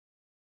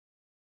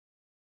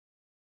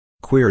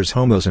Queers,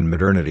 Homos and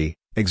Modernity,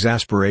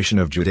 Exasperation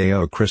of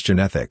Judeo-Christian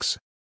Ethics.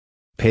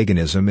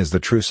 Paganism is the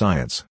true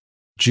science.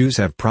 Jews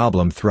have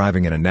problem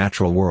thriving in a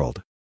natural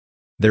world.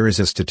 There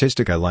is a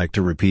statistic I like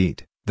to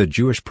repeat, the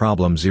Jewish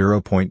problem: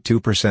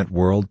 0.2%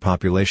 world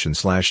population /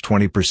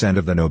 20%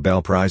 of the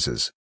Nobel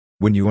Prizes.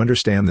 When you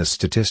understand this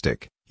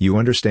statistic, you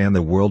understand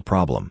the world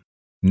problem.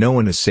 No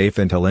one is safe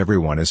until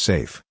everyone is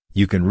safe.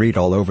 You can read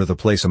all over the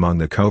place among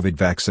the COVID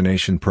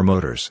vaccination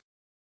promoters.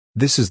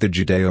 This is the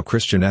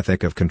Judeo-Christian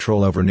ethic of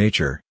control over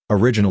nature,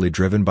 originally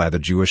driven by the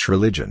Jewish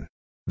religion.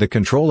 The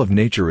control of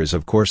nature is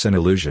of course an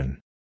illusion.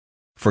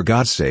 For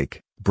God's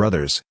sake,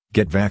 brothers,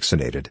 get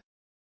vaccinated.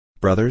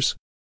 Brothers?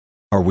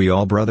 Are we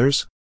all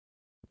brothers?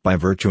 By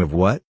virtue of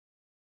what?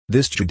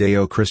 This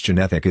Judeo-Christian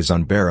ethic is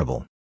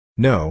unbearable.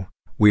 No,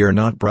 we are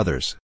not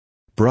brothers.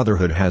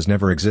 Brotherhood has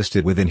never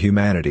existed within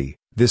humanity.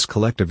 This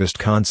collectivist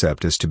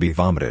concept is to be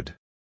vomited.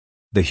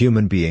 The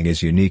human being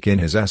is unique in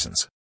his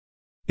essence.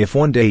 If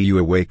one day you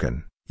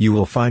awaken, you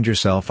will find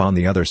yourself on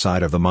the other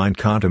side of the mind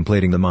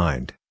contemplating the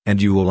mind,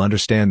 and you will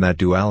understand that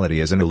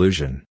duality is an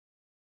illusion.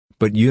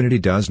 But unity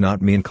does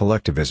not mean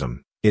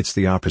collectivism, it's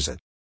the opposite.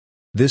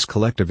 This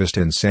collectivist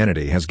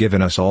insanity has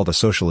given us all the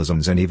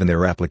socialisms and even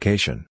their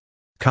application.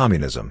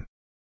 Communism.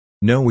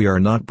 No, we are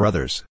not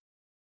brothers.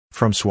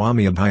 From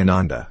Swami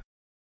Abhayananda.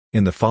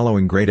 In the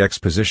following great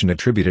exposition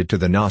attributed to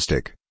the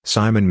Gnostic,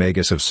 Simon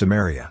Magus of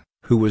Samaria,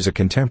 who was a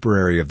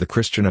contemporary of the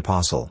Christian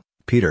apostle,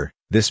 Peter,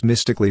 this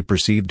mystically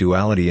perceived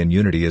duality and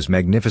unity is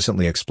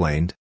magnificently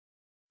explained.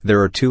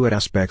 There are two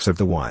aspects of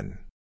the one.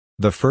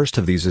 The first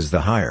of these is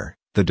the higher,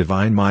 the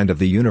divine mind of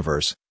the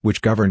universe,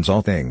 which governs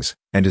all things,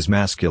 and is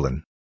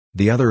masculine.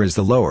 The other is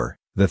the lower,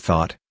 the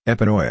thought,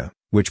 epinoia,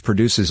 which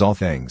produces all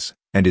things,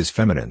 and is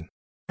feminine.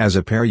 As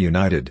a pair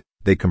united,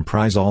 they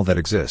comprise all that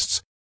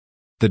exists.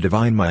 The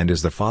divine mind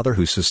is the Father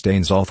who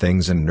sustains all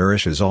things and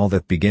nourishes all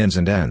that begins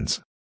and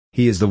ends.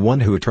 He is the one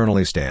who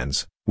eternally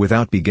stands,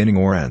 without beginning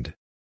or end.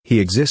 He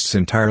exists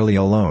entirely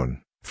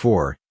alone,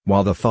 for,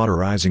 while the thought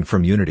arising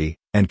from unity,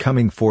 and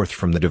coming forth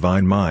from the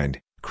divine mind,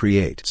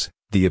 creates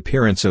the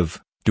appearance of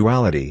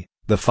duality,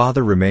 the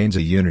Father remains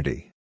a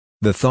unity.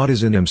 The thought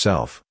is in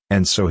himself,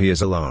 and so he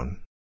is alone.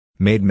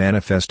 Made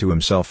manifest to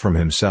himself from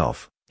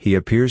himself, he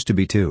appears to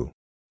be two.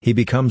 He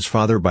becomes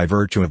Father by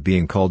virtue of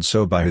being called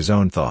so by his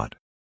own thought.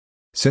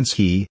 Since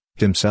he,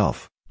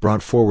 himself,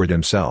 brought forward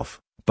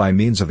himself, by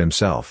means of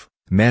himself,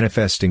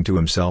 manifesting to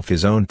himself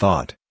his own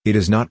thought, it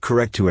is not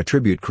correct to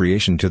attribute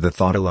creation to the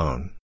thought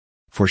alone.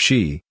 For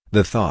she,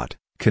 the thought,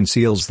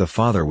 conceals the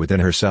Father within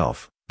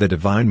herself, the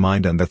divine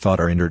mind and the thought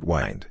are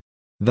intertwined.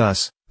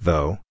 Thus,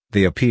 though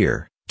they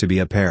appear to be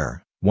a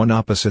pair, one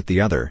opposite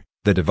the other,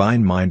 the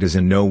divine mind is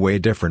in no way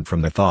different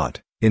from the thought,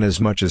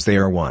 inasmuch as they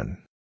are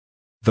one.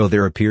 Though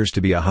there appears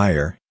to be a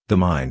higher, the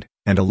mind,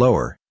 and a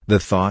lower, the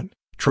thought,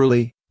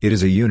 truly, it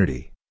is a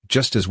unity,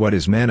 just as what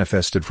is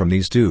manifested from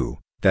these two,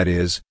 that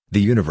is,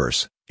 the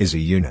universe, is a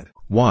unit.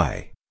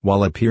 Why?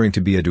 While appearing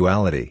to be a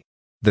duality,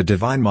 the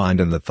divine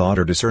mind and the thought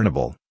are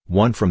discernible,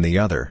 one from the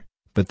other,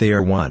 but they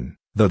are one,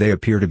 though they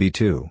appear to be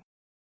two.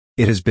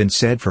 It has been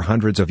said for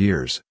hundreds of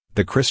years,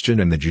 the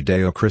Christian and the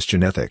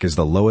Judeo-Christian ethic is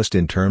the lowest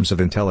in terms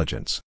of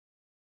intelligence.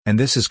 And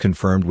this is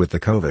confirmed with the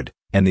COVID,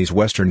 and these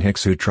Western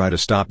hicks who try to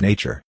stop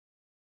nature.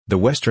 The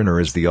Westerner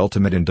is the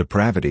ultimate in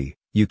depravity,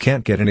 you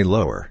can't get any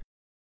lower.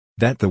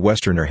 That the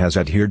Westerner has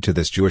adhered to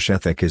this Jewish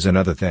ethic is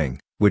another thing,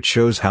 which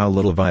shows how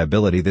little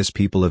viability this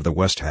people of the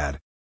West had.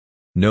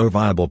 No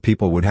viable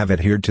people would have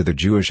adhered to the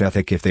Jewish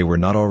ethic if they were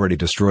not already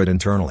destroyed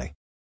internally.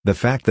 The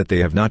fact that they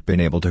have not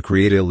been able to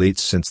create elites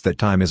since that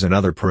time is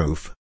another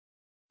proof.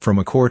 From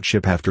A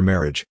Courtship After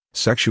Marriage,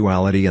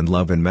 Sexuality and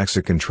Love in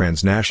Mexican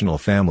Transnational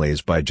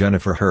Families by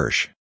Jennifer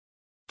Hirsch.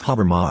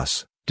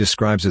 Habermas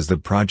describes as the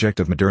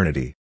project of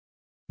modernity.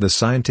 The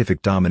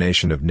scientific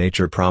domination of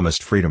nature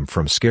promised freedom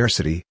from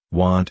scarcity,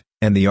 want,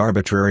 and the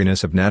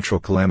arbitrariness of natural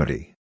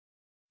calamity.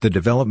 The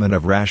development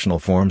of rational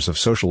forms of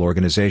social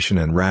organization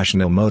and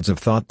rational modes of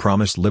thought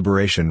promised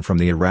liberation from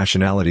the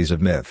irrationalities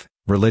of myth,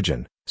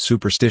 religion,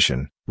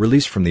 superstition,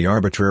 release from the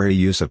arbitrary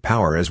use of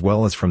power as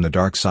well as from the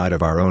dark side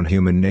of our own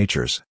human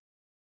natures.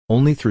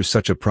 Only through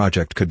such a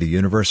project could the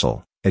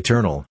universal,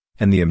 eternal,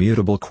 and the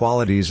immutable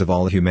qualities of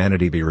all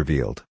humanity be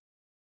revealed.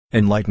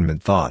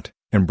 Enlightenment thought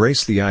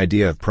embraced the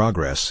idea of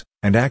progress,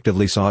 and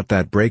actively sought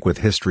that break with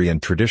history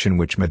and tradition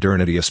which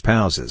modernity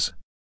espouses.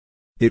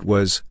 It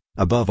was,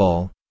 above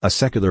all, a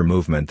secular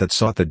movement that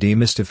sought the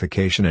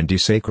demystification and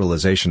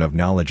desacralization of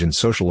knowledge and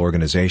social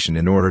organization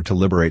in order to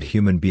liberate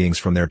human beings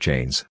from their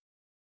chains.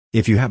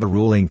 If you have a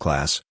ruling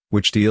class,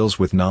 which deals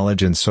with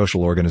knowledge and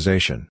social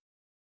organization,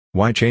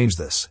 why change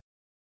this?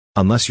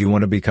 Unless you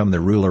want to become the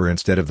ruler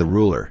instead of the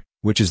ruler,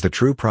 which is the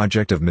true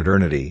project of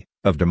modernity,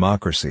 of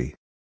democracy.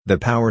 The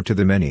power to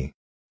the many.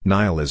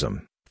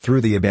 Nihilism,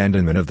 through the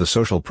abandonment of the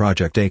social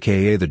project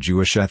aka the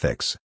Jewish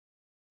ethics.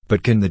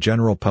 But can the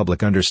general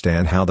public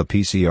understand how the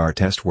PCR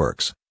test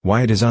works,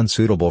 why it is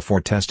unsuitable for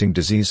testing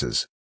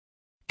diseases?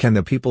 Can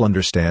the people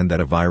understand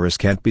that a virus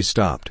can't be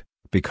stopped,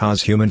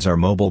 because humans are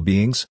mobile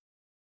beings?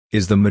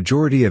 Is the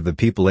majority of the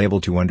people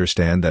able to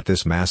understand that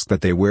this mask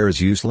that they wear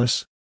is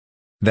useless?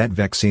 That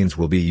vaccines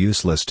will be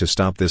useless to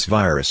stop this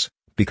virus,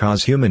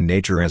 because human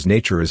nature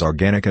is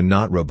organic and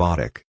not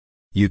robotic.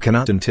 You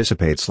cannot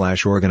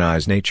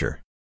anticipate/organize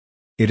nature.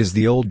 It is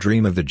the old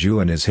dream of the Jew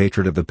and his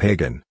hatred of the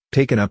pagan,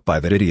 taken up by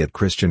that idiot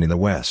Christian in the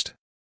West.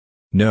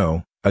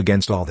 No,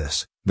 against all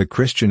this, the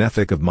Christian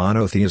ethic of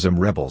monotheism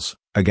rebels,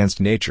 against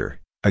nature,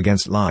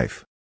 against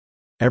life.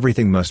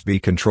 Everything must be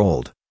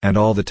controlled, and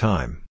all the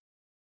time.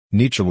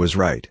 Nietzsche was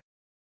right.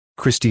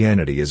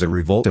 Christianity is a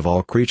revolt of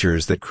all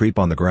creatures that creep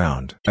on the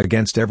ground.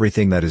 Against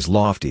everything that is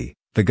lofty,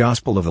 the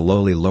gospel of the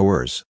lowly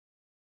lowers.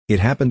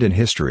 It happened in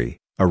history,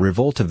 a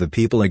revolt of the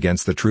people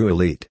against the true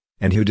elite,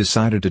 and who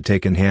decided to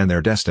take in hand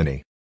their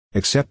destiny.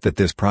 Except that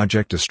this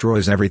project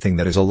destroys everything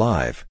that is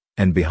alive,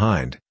 and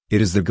behind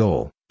it is the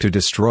goal, to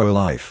destroy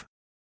life.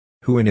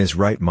 Who in his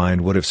right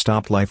mind would have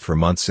stopped life for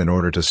months in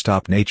order to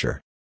stop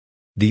nature?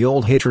 The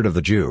old hatred of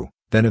the Jew,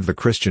 then of the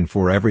Christian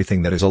for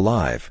everything that is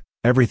alive,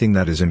 everything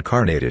that is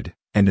incarnated,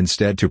 and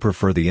instead to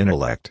prefer the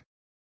intellect.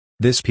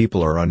 This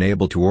people are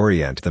unable to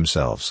orient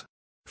themselves.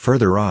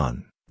 Further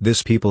on,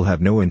 this people have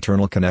no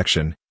internal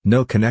connection,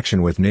 no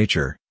connection with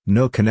nature,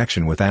 no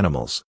connection with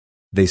animals.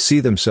 They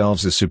see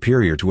themselves as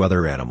superior to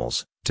other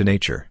animals, to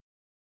nature.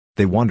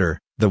 They wonder,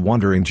 the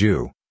wandering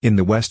Jew, in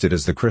the West it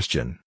is the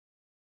Christian.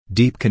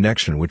 Deep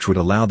connection which would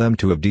allow them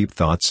to have deep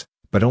thoughts,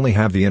 but only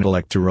have the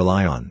intellect to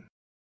rely on.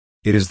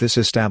 It is this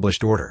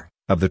established order,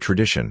 of the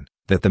tradition,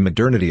 that the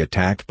modernity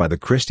attacked by the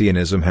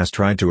Christianism has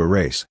tried to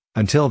erase,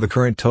 until the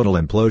current total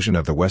implosion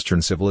of the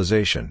Western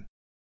civilization.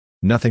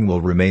 Nothing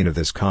will remain of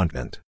this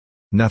continent.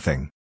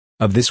 Nothing.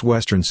 Of this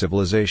Western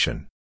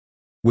civilization.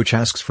 Which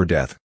asks for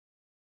death.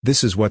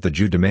 This is what the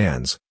Jew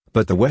demands,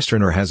 but the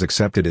Westerner has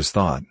accepted his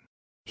thought.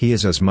 He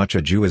is as much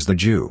a Jew as the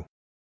Jew.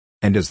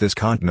 And as this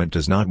continent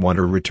does not want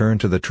to return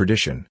to the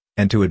tradition,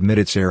 and to admit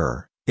its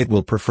error, it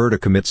will prefer to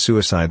commit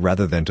suicide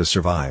rather than to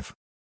survive.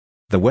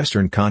 The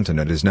Western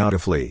continent is now to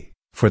flee,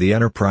 for the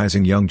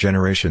enterprising young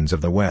generations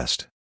of the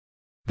West.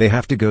 They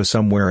have to go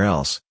somewhere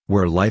else,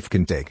 where life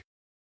can take.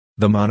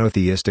 The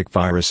monotheistic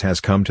virus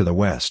has come to the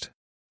West.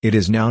 It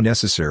is now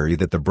necessary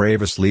that the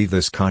bravest leave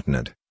this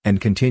continent,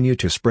 and continue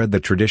to spread the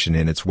tradition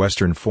in its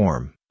Western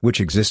form, which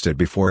existed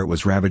before it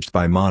was ravaged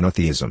by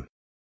monotheism.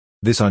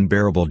 This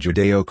unbearable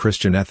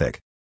Judeo-Christian ethic.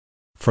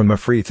 From a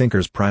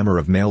Freethinker's Primer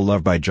of Male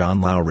Love by John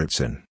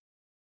Lauritsen.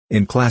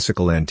 In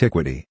classical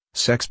antiquity,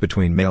 sex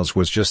between males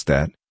was just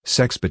that,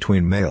 sex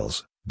between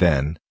males.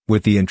 Then,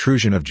 with the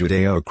intrusion of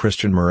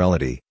Judeo-Christian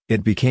morality,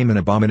 it became an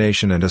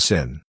abomination and a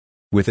sin.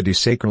 With the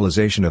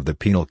desacralization of the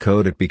penal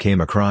code it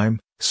became a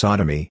crime,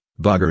 sodomy,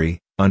 buggery,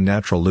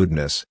 unnatural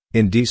lewdness,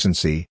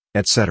 indecency,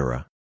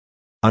 etc.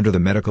 Under the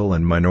medical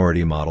and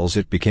minority models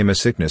it became a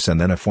sickness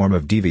and then a form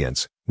of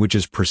deviance, which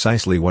is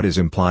precisely what is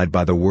implied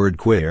by the word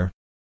queer.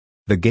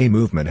 The gay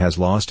movement has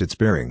lost its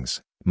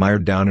bearings,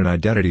 mired down in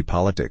identity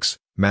politics,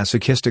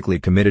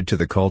 masochistically committed to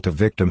the cult of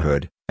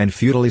victimhood, and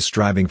futilely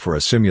striving for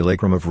a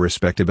simulacrum of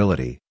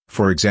respectability,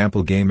 for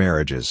example gay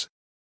marriages.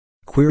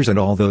 Queers and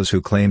all those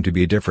who claim to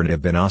be different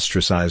have been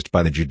ostracized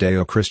by the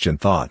Judeo-Christian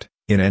thought.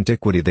 In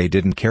antiquity they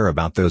didn't care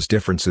about those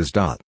differences.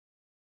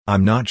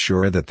 I'm not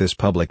sure that this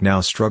public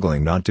now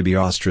struggling not to be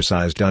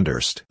ostracized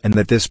understand, and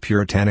that this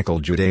puritanical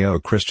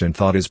Judeo-Christian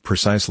thought is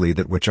precisely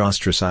that which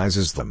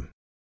ostracizes them.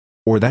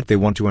 Or that they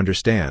want to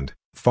understand,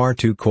 far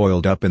too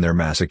coiled up in their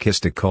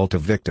masochistic cult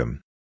of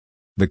victim.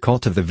 The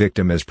cult of the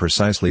victim is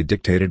precisely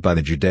dictated by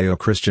the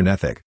Judeo-Christian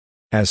ethic.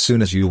 As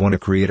soon as you want to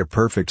create a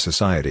perfect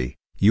society,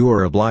 you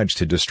are obliged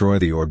to destroy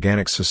the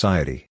organic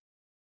society.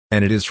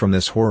 And it is from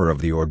this horror of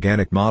the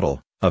organic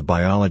model, of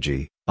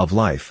biology, of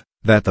life,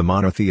 that the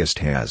monotheist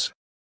has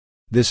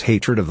this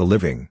hatred of the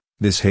living,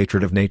 this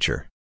hatred of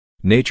nature.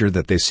 Nature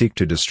that they seek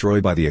to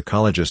destroy by the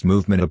ecologist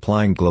movement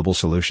applying global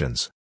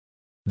solutions.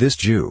 This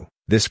Jew,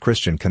 this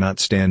Christian cannot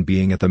stand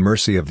being at the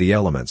mercy of the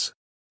elements.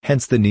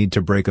 Hence the need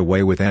to break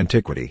away with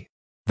antiquity.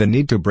 The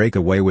need to break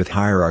away with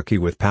hierarchy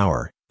with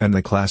power, and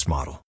the class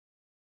model.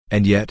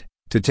 And yet,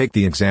 to take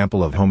the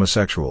example of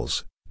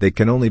homosexuals, they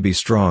can only be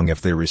strong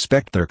if they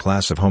respect their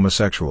class of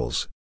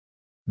homosexuals.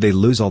 They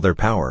lose all their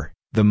power,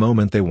 the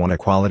moment they want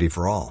equality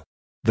for all.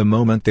 The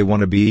moment they want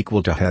to be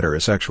equal to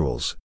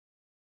heterosexuals.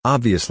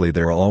 Obviously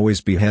there will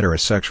always be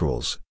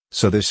heterosexuals,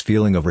 so this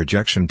feeling of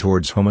rejection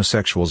towards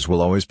homosexuals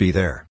will always be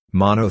there.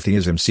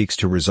 Monotheism seeks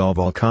to resolve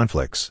all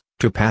conflicts,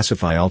 to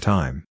pacify all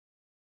time.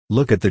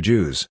 Look at the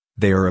Jews,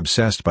 they are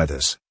obsessed by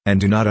this,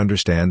 and do not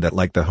understand that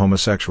like the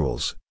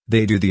homosexuals,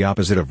 they do the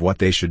opposite of what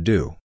they should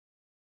do.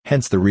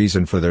 Hence the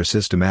reason for their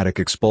systematic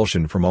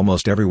expulsion from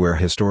almost everywhere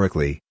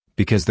historically,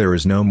 because there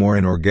is no more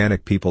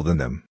inorganic people than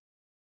them.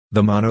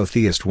 The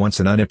monotheist wants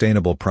an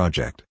unattainable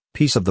project,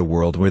 peace of the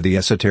world where the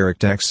esoteric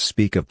texts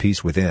speak of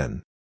peace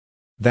within.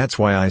 That's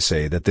why I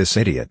say that this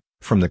idiot,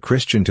 from the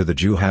Christian to the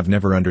Jew have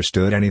never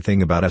understood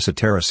anything about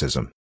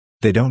esotericism.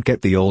 They don't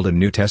get the Old and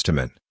New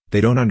Testament, they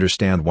don't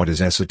understand what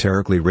is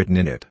esoterically written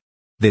in it.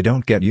 They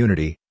don't get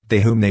unity, they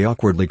whom they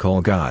awkwardly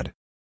call God.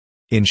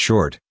 In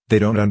short, they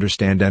don't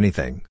understand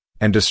anything,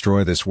 and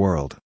destroy this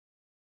world.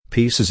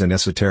 Peace is an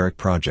esoteric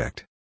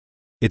project.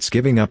 It's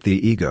giving up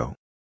the ego.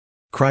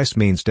 Christ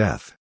means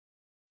death.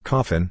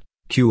 Coffin,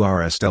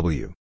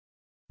 QRSW.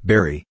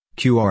 Bury,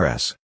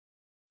 QRS.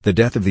 The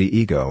death of the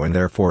ego and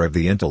therefore of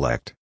the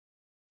intellect.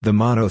 The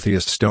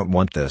monotheists don't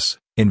want this,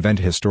 invent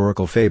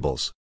historical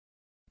fables.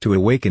 To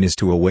awaken is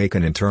to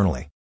awaken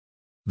internally.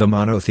 The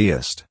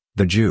monotheist,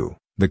 the Jew,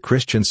 the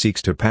Christian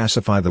seeks to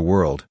pacify the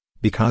world,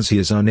 because he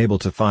is unable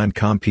to find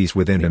calm peace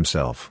within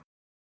himself.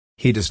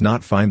 He does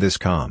not find this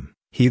calm,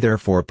 he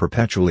therefore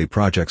perpetually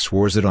projects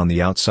wars on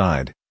the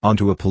outside,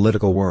 onto a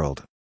political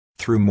world.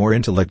 Through more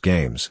intellect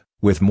games,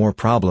 with more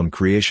problem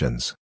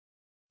creations.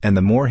 And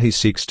the more he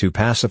seeks to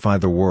pacify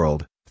the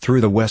world,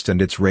 through the West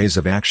and its rays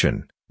of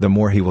action, the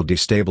more he will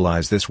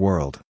destabilize this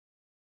world.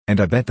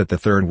 And I bet that the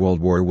Third World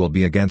War will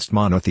be against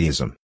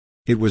monotheism.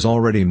 It was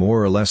already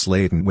more or less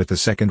latent with the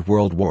Second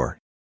World War.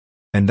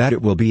 And that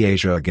it will be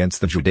Asia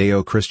against the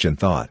Judeo-Christian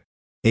thought.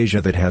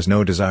 Asia that has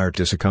no desire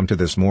to succumb to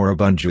this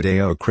moribund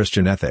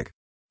Judeo-Christian ethic.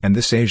 And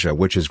this Asia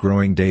which is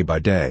growing day by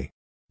day.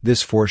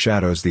 This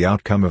foreshadows the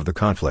outcome of the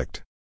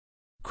conflict.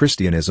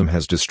 Christianism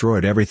has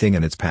destroyed everything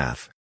in its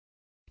path.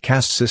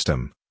 Caste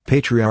system,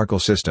 patriarchal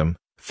system,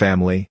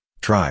 family,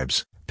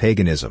 tribes,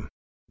 paganism.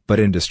 But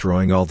in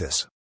destroying all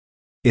this,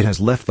 it has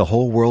left the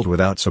whole world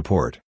without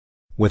support.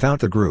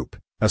 Without the group,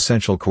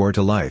 essential core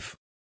to life.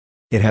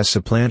 It has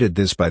supplanted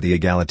this by the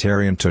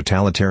egalitarian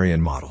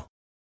totalitarian model.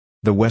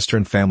 The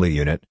Western family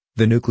unit,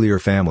 the nuclear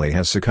family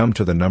has succumbed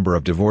to the number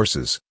of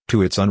divorces,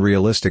 to its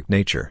unrealistic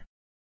nature.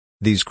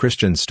 These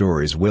Christian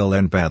stories will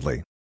end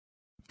badly.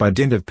 By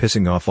dint of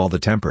pissing off all the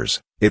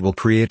tempers, it will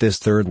create this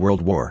Third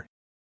World War.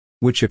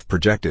 Which if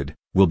projected,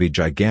 will be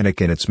gigantic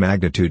in its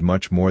magnitude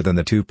much more than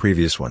the two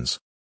previous ones.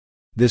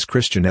 This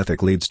Christian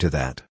ethic leads to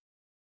that.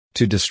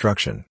 To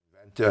destruction.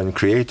 And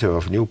creator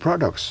of new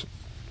products.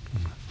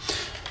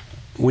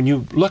 When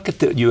you look at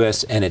the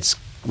U.S. and its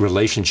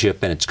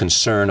relationship and its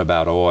concern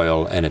about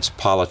oil and its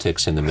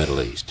politics in the Middle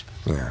East,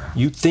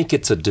 you think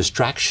it's a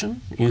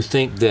distraction? You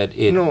think that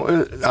it...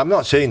 No, I'm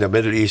not saying the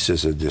Middle East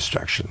is a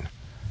distraction.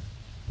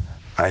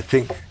 I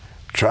think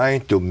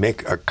trying to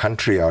make a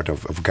country out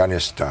of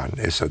Afghanistan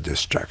is a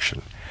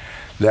distraction.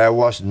 There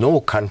was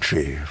no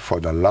country for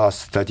the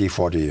last 30,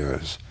 40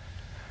 years.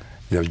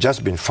 They've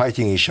just been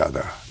fighting each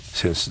other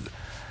since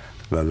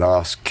the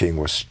last king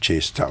was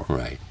chased out.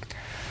 Right.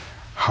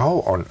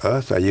 How on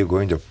earth are you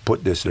going to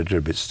put these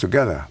little bits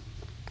together?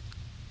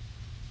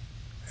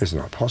 It's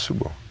not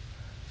possible.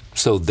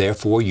 So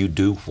therefore you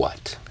do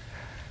what?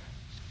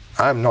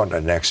 I'm not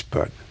an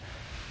expert,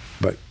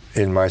 but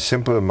in my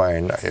simple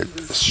mind, it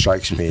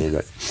strikes me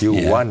that you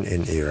won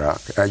in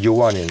Iraq, you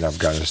won in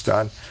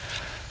Afghanistan,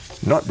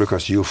 not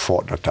because you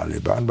fought the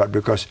Taliban, but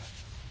because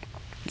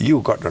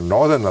you got the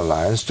Northern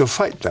Alliance to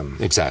fight them.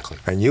 Exactly.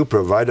 And you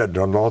provided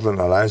the Northern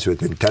Alliance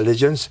with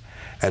intelligence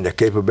and the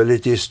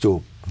capabilities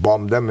to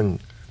bomb them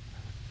and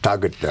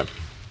target them.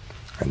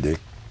 And they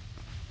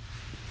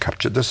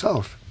captured the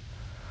South.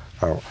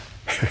 Oh.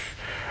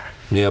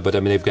 Yeah, but I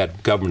mean, they've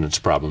got governance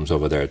problems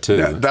over there, too.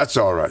 Yeah, that's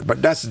all right,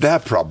 but that's their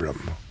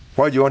problem.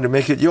 Why do you want to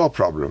make it your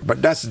problem?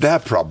 But that's their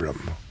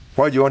problem.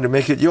 Why do you want to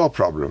make it your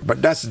problem?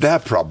 But that's their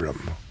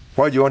problem.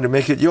 Why do you want to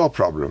make it your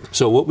problem?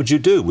 So what would you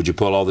do? Would you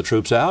pull all the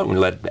troops out and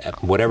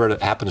let whatever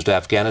happens to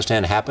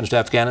Afghanistan happens to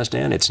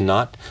Afghanistan? It's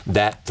not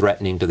that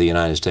threatening to the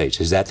United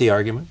States. Is that the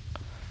argument?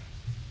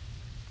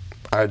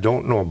 I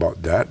don't know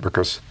about that,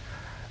 because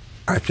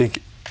I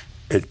think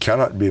it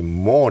cannot be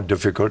more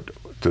difficult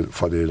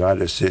for the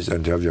United States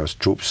than to have your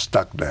troops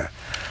stuck there.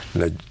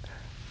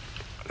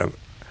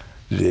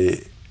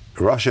 The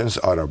Russians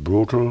are a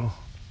brutal,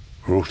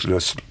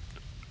 ruthless,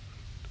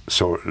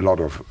 so a lot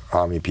of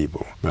army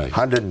people. Right.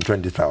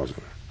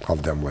 120,000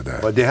 of them were there.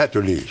 But they had to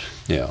leave.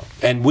 Yeah.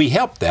 And we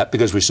helped that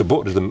because we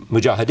supported the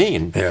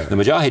Mujahideen. Yeah. The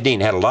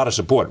Mujahideen had a lot of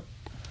support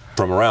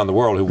from around the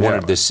world who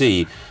wanted to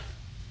see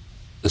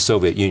the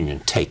Soviet Union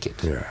take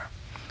it. Yeah.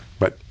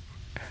 But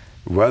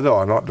whether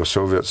or not the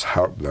Soviets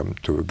helped them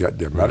to get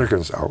the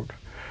Americans out,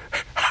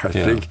 I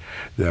think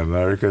the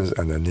Americans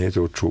and the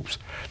NATO troops,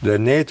 the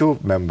NATO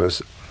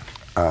members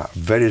are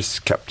very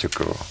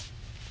skeptical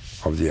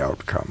of the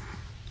outcome.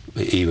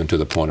 Even to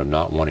the point of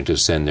not wanting to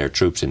send their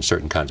troops in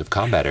certain kinds of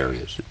combat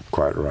areas.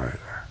 Quite right.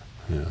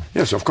 Yeah.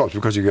 Yes, of course,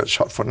 because you get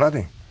shot for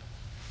nothing.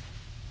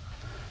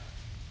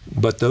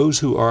 But those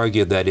who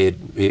argue that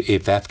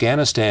if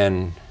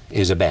Afghanistan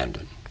is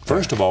abandoned,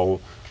 first of all,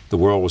 the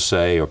world will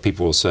say, or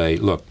people will say,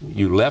 look,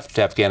 you left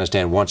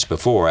Afghanistan once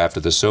before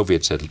after the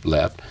Soviets had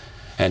left,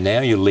 and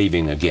now you're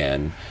leaving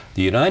again.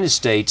 The United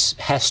States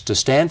has to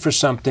stand for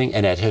something,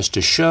 and it has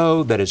to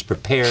show that it's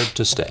prepared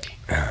to stay.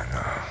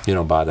 No. You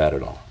don't buy that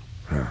at all.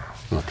 No.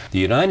 Look, the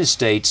United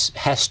States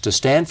has to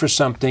stand for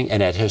something,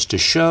 and it has to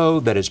show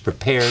that it's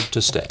prepared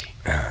to stay.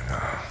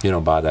 No. You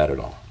don't buy that at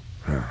all.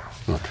 No.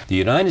 Look, the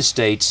United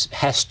States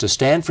has to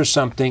stand for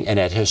something, and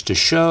it has to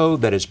show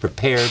that it's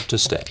prepared to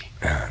stay.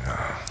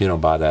 No. You don't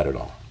buy that at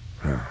all.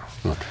 No.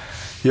 Look,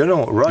 You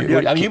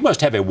know, you must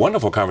have a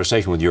wonderful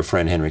conversation with your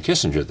friend Henry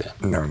Kissinger then.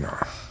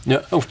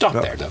 No. Oh, stop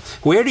there, though.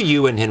 Where do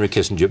you and Henry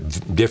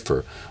Kissinger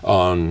differ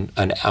on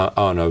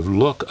a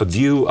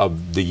view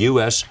of the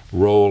U.S.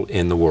 role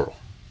in the world?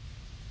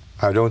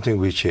 I don't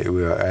think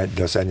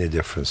there's any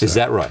difference. Is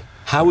that right?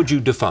 How would you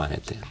define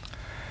it then?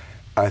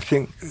 I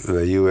think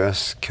the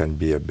U.S. can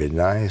be a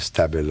benign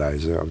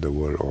stabilizer of the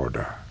world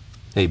order.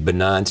 A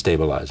benign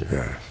stabilizer?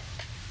 Yes.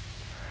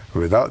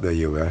 Without the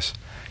U.S.,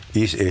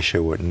 East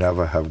Asia would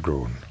never have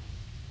grown.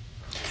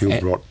 You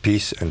brought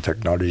peace and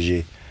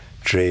technology,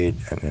 trade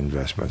and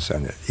investments,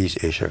 and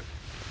East Asia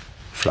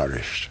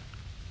flourished.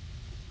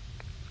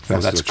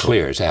 That's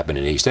clear. It's happened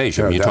in East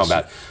Asia. You're talking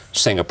about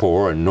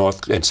Singapore and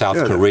North and South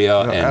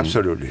Korea.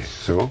 Absolutely.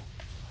 So,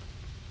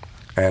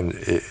 and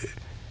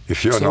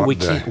if you're not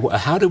there,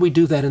 how do we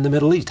do that in the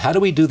Middle East? How do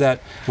we do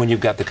that when you've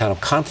got the kind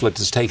of conflict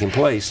that's taking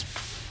place?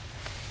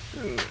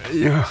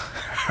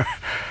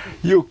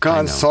 You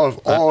can't solve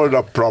all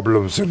the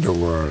problems in the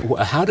world.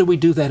 How do we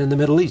do that in the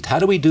Middle East? How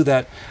do we do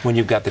that when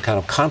you've got the kind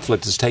of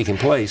conflict that's taking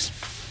place?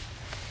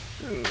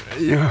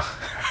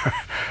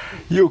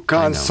 You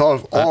can't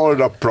solve all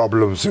the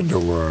problems in the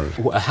world.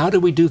 How do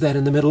we do that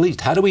in the Middle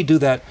East? How do we do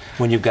that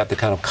when you've got the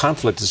kind of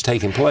conflict that's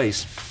taking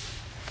place?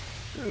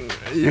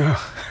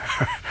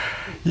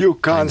 You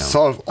can't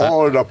solve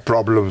all the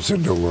problems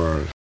in the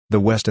world. The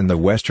West and the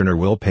Westerner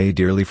will pay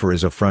dearly for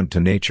his affront to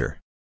nature.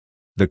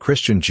 The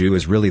Christian Jew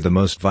is really the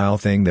most vile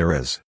thing there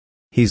is.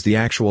 He's the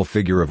actual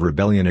figure of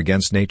rebellion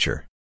against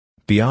nature.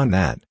 Beyond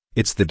that,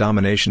 it's the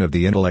domination of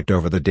the intellect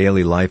over the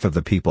daily life of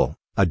the people,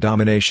 a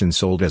domination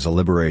sold as a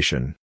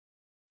liberation.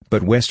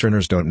 But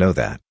Westerners don't know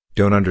that,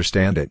 don't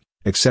understand it,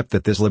 except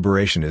that this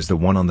liberation is the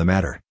one on the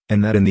matter,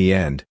 and that in the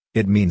end,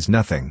 it means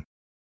nothing.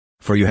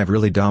 For you have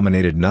really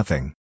dominated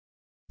nothing.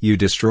 You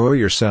destroy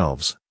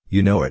yourselves,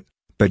 you know it,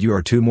 but you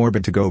are too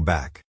morbid to go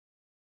back.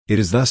 It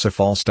is thus a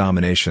false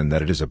domination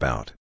that it is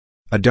about.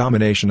 A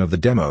domination of the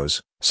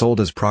demos,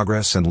 sold as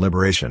progress and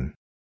liberation.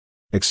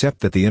 Except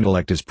that the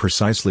intellect is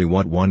precisely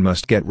what one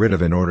must get rid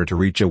of in order to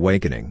reach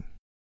awakening.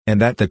 And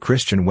that the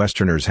Christian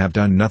Westerners have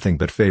done nothing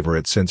but favor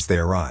it since they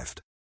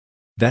arrived.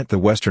 That the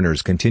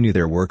Westerners continue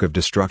their work of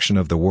destruction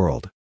of the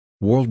world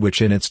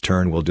which in its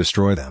turn will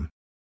destroy them.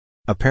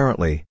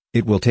 Apparently,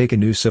 it will take a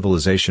new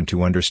civilization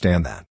to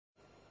understand that.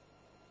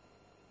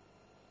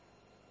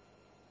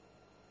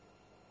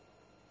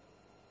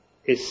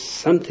 Is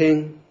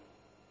something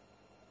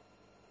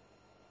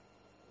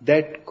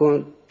that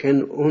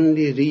can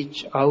only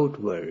reach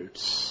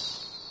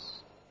outwards.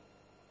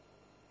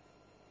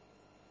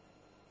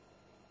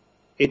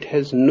 It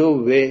has no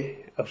way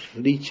of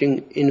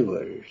reaching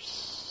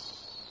inwards.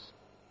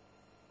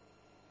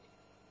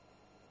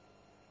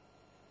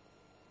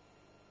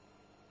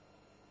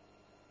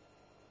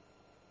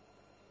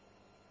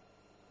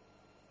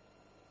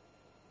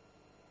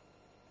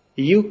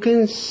 You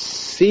can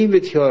see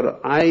with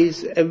your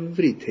eyes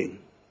everything,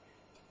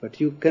 but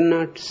you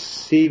cannot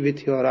see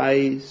with your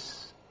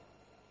eyes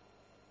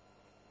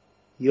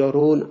your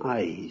own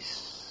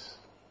eyes.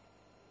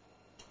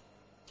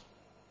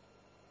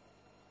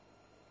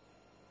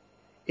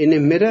 In a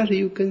mirror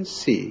you can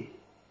see,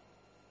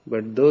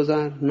 but those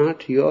are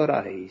not your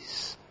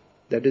eyes.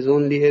 That is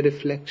only a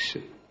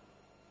reflection.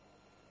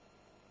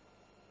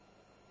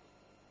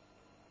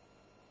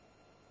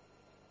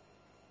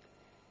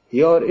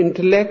 Your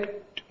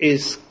intellect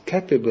is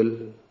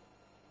capable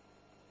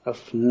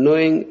of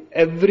knowing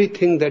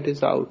everything that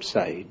is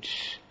outside,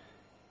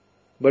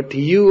 but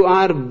you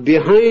are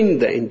behind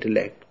the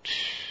intellect,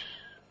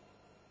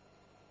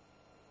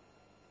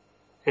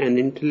 and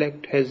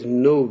intellect has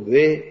no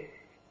way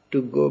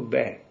to go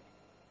back.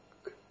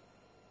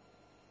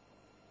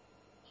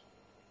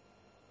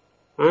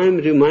 I am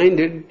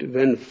reminded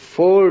when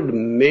Ford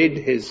made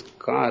his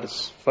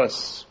cars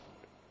first,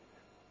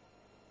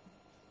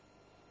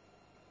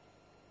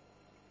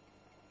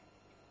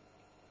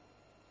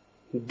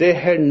 they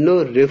had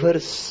no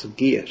reverse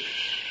gear.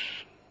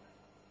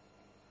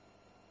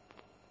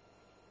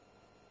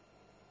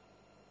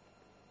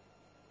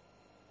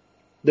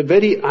 The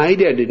very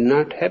idea did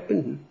not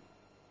happen.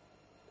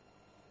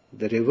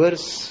 The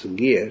reverse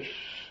gear.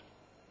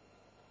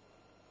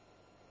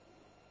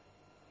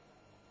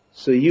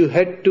 So you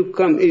had to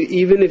come,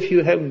 even if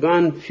you have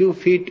gone few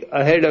feet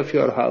ahead of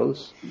your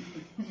house,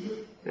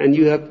 and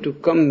you have to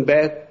come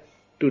back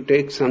to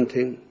take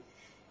something,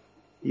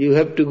 you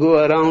have to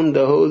go around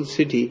the whole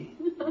city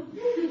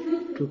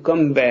to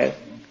come back,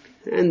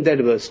 and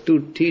that was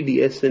too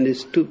tedious and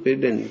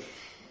stupid and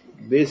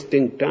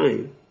wasting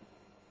time.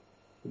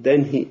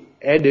 Then he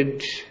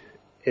added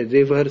a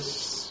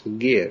reverse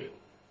gear.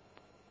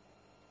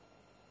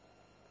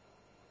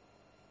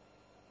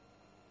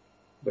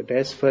 But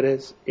as far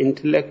as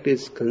intellect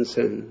is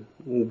concerned,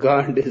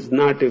 God is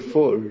not a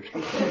Ford.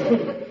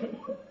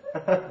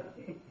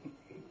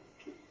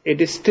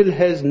 It still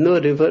has no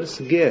reverse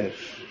gear.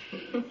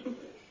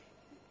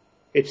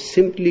 It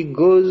simply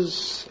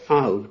goes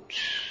out.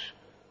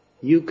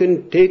 You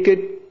can take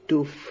it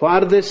to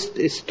farthest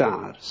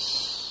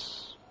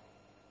stars.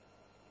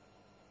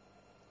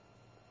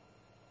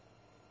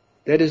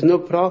 there is no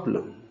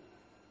problem.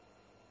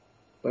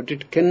 But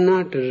it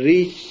cannot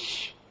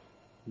reach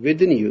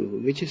within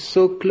you, which is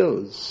so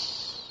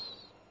close.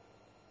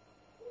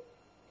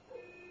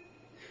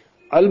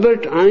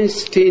 Albert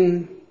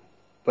Einstein,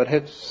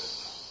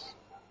 perhaps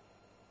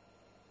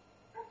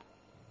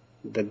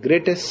the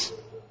greatest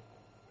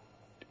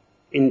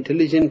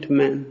intelligent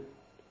man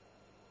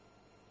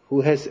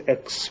who has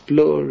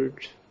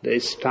explored the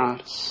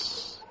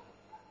stars,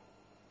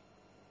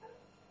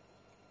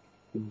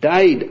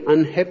 died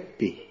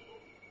unhappy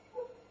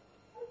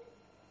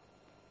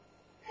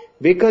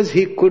because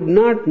he could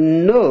not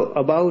know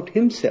about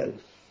himself.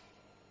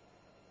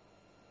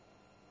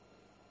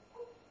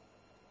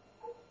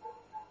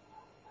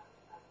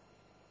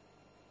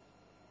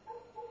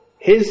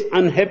 His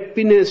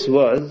unhappiness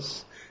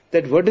was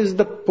that what is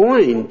the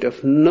point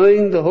of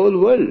knowing the whole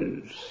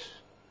world?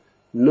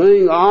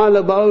 Knowing all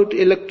about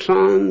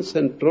electrons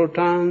and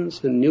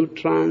protons and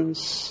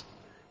neutrons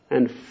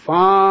and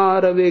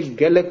far away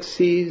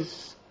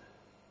galaxies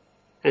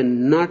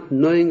and not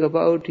knowing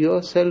about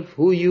yourself,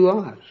 who you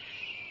are.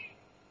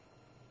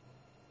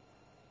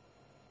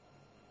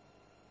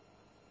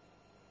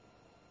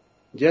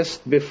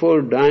 Just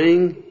before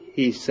dying,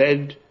 he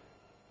said,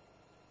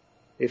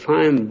 if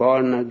I am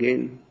born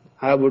again,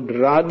 I would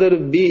rather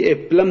be a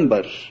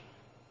plumber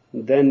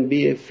than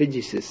be a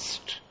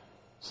physicist,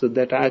 so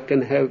that I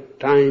can have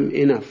time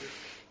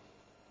enough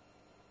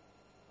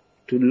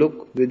to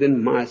look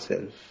within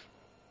myself.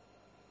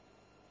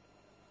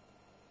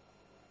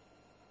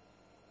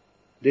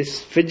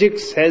 This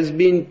physics has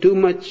been too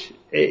much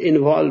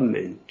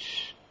involvement.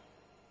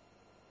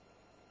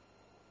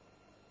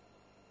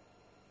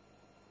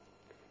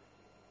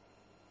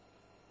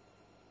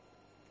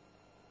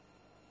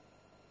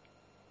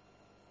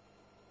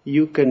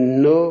 You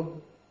can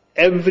know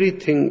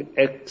everything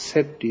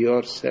except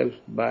yourself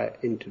by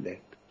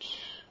intellect.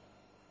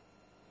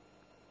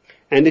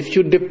 And if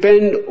you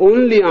depend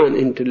only on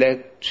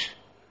intellect,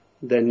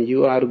 then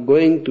you are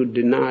going to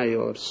deny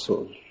your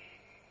soul.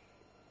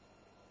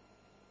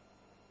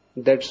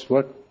 That's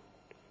what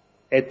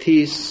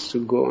atheists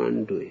go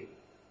on doing.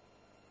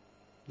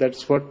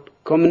 That's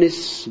what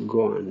communists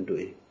go on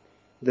doing.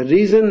 The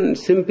reason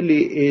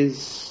simply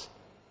is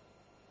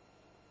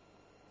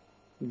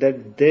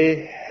that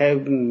they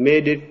have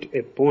made it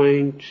a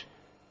point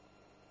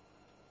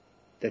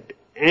that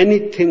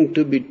anything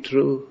to be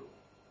true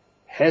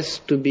has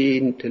to be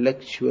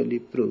intellectually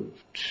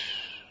proved.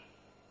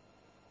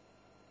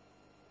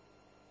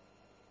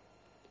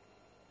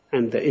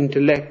 And the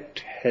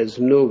intellect has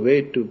no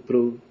way to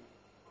prove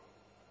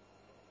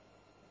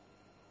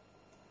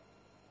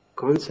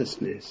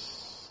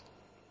consciousness.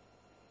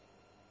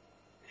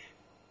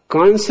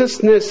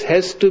 Consciousness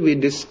has to be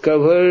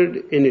discovered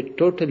in a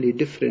totally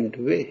different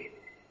way.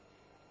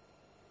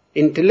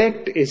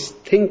 Intellect is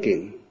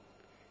thinking,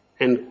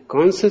 and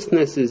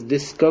consciousness is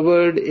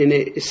discovered in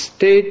a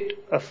state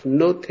of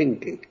no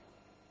thinking.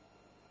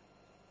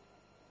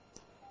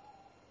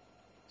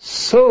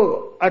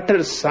 So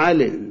utter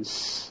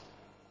silence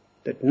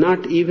that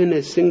not even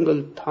a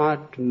single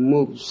thought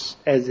moves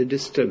as a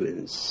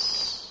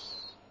disturbance.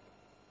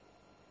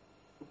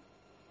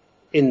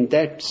 In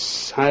that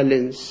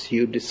silence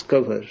you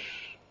discover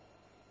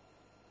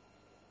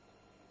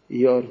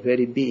your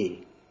very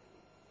being.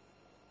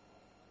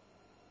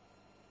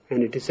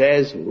 And it is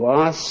as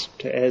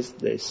vast as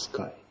the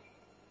sky.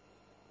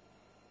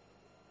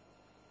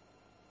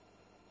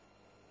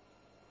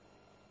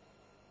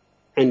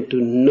 And to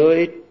know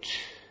it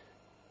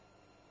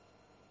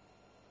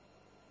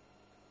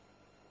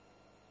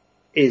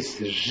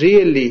is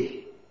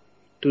really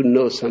to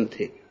know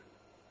something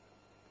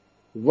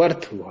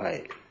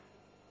worthwhile.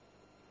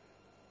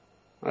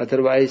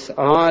 Otherwise,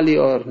 all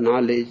your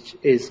knowledge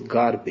is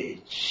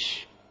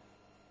garbage.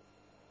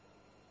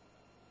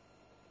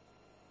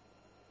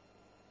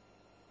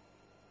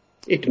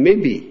 It may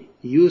be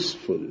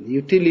useful,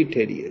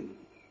 utilitarian,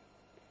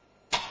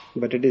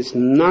 but it is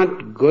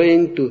not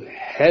going to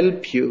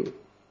help you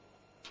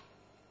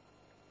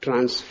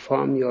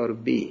transform your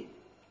being.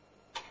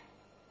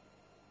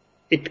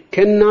 It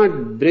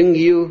cannot bring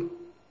you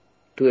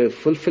to a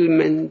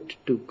fulfillment,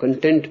 to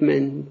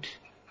contentment,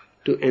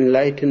 to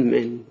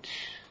enlightenment,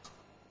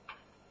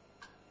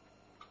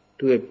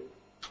 to a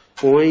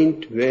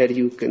point where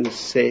you can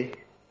say,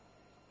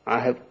 I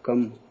have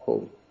come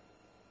home.